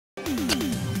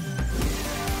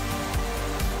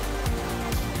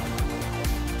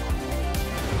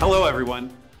Hello,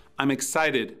 everyone. I'm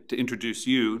excited to introduce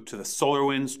you to the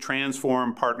SolarWinds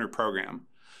Transform Partner Program.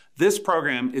 This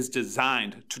program is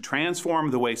designed to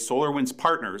transform the way SolarWinds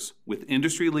partners with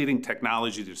industry-leading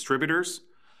technology distributors,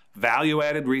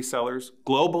 value-added resellers,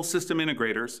 global system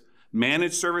integrators,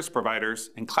 managed service providers,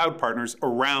 and cloud partners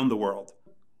around the world.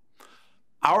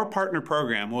 Our partner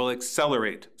program will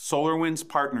accelerate SolarWinds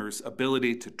partners'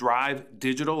 ability to drive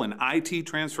digital and IT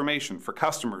transformation for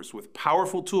customers with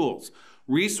powerful tools,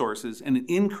 resources, and an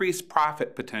increased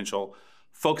profit potential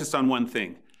focused on one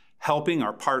thing: helping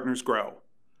our partners grow.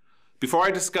 Before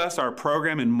I discuss our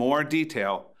program in more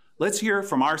detail, let's hear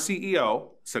from our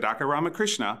CEO, Sudhakar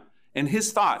Ramakrishna, and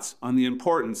his thoughts on the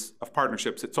importance of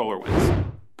partnerships at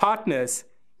SolarWinds. Partners,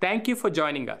 thank you for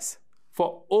joining us.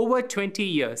 For over 20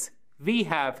 years, we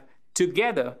have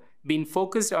together been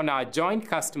focused on our joint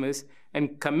customers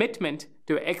and commitment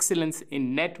to excellence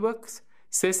in networks,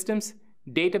 systems,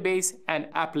 database, and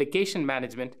application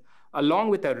management, along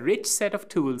with a rich set of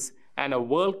tools and a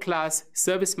world-class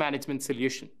service management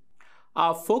solution.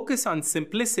 Our focus on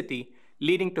simplicity,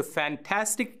 leading to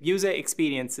fantastic user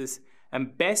experiences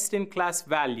and best-in-class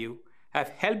value, have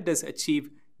helped us achieve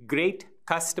great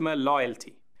customer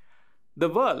loyalty. The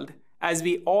world, as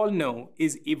we all know,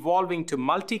 is evolving to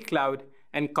multi-cloud,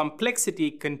 and complexity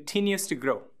continues to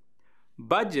grow.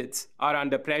 Budgets are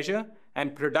under pressure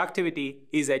and productivity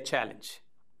is a challenge.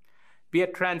 We are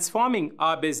transforming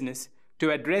our business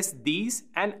to address these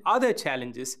and other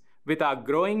challenges with our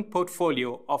growing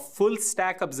portfolio of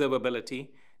full-stack observability,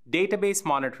 database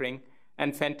monitoring,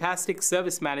 and fantastic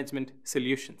service management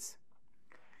solutions.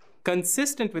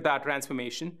 Consistent with our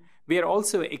transformation, we are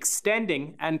also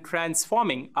extending and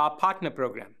transforming our partner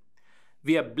program.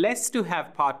 We are blessed to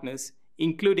have partners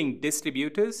including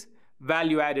distributors,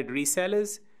 value-added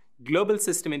resellers, global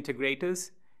system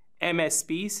integrators,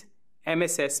 MSPs,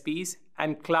 MSSPs,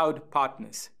 and cloud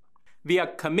partners. We are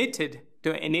committed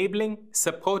to enabling,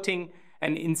 supporting,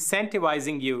 and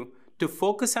incentivizing you to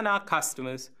focus on our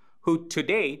customers who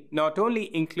today not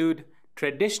only include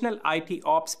traditional IT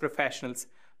ops professionals,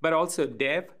 but also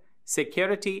dev,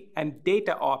 security, and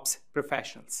data ops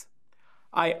professionals.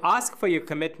 I ask for your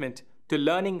commitment to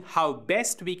learning how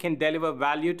best we can deliver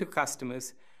value to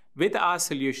customers with our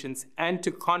solutions and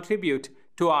to contribute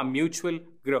to our mutual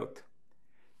growth.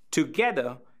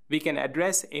 Together, we can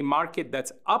address a market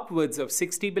that's upwards of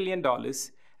 $60 billion,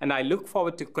 and I look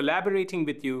forward to collaborating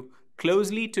with you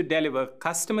closely to deliver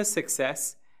customer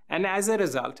success and, as a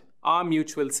result, our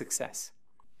mutual success.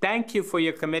 Thank you for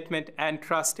your commitment and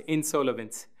trust in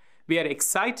SolarWinds. We are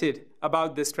excited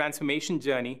about this transformation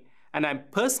journey, and I'm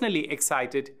personally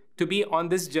excited to be on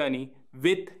this journey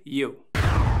with you.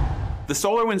 The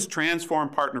SolarWinds Transform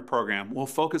Partner Program will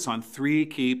focus on three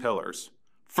key pillars.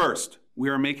 First, we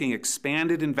are making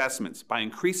expanded investments by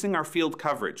increasing our field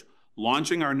coverage,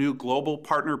 launching our new global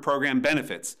partner program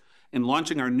benefits, and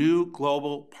launching our new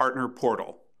global partner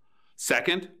portal.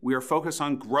 Second, we are focused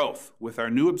on growth with our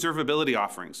new observability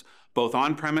offerings, both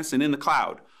on-premise and in the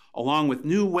cloud, along with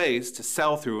new ways to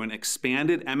sell through an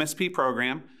expanded MSP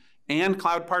program and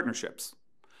cloud partnerships.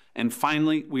 And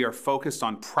finally, we are focused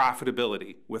on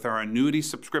profitability with our annuity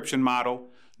subscription model,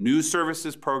 new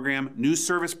services program, new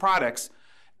service products,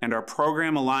 and our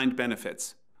program-aligned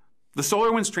benefits. The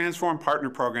SolarWinds Transform Partner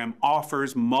Program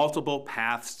offers multiple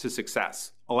paths to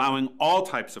success, allowing all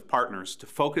types of partners to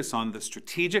focus on the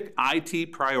strategic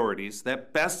IT priorities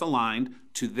that best align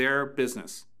to their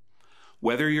business.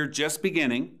 Whether you're just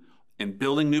beginning and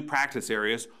building new practice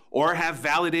areas or have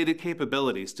validated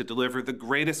capabilities to deliver the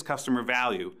greatest customer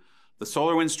value, the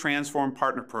SolarWinds Transform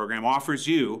Partner Program offers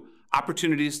you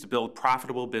opportunities to build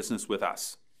profitable business with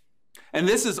us. And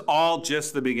this is all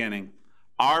just the beginning.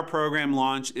 Our program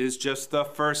launch is just the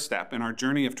first step in our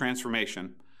journey of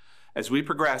transformation. As we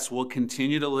progress, we'll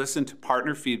continue to listen to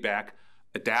partner feedback,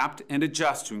 adapt and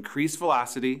adjust to increase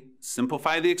velocity,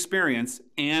 simplify the experience,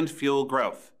 and fuel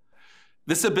growth.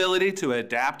 This ability to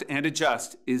adapt and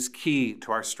adjust is key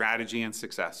to our strategy and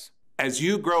success. As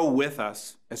you grow with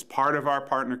us as part of our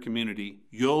partner community,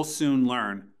 you'll soon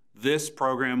learn this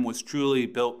program was truly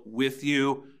built with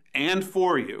you and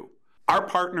for you. Our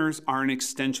partners are an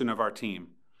extension of our team.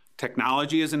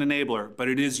 Technology is an enabler, but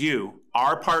it is you,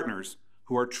 our partners,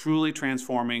 who are truly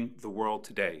transforming the world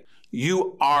today.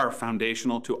 You are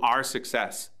foundational to our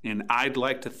success, and I'd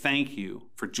like to thank you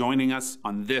for joining us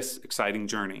on this exciting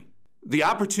journey. The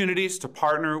opportunities to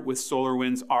partner with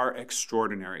SolarWinds are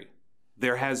extraordinary.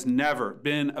 There has never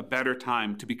been a better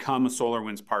time to become a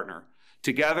SolarWinds partner.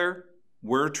 Together,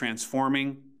 we're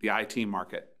transforming the IT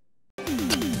market.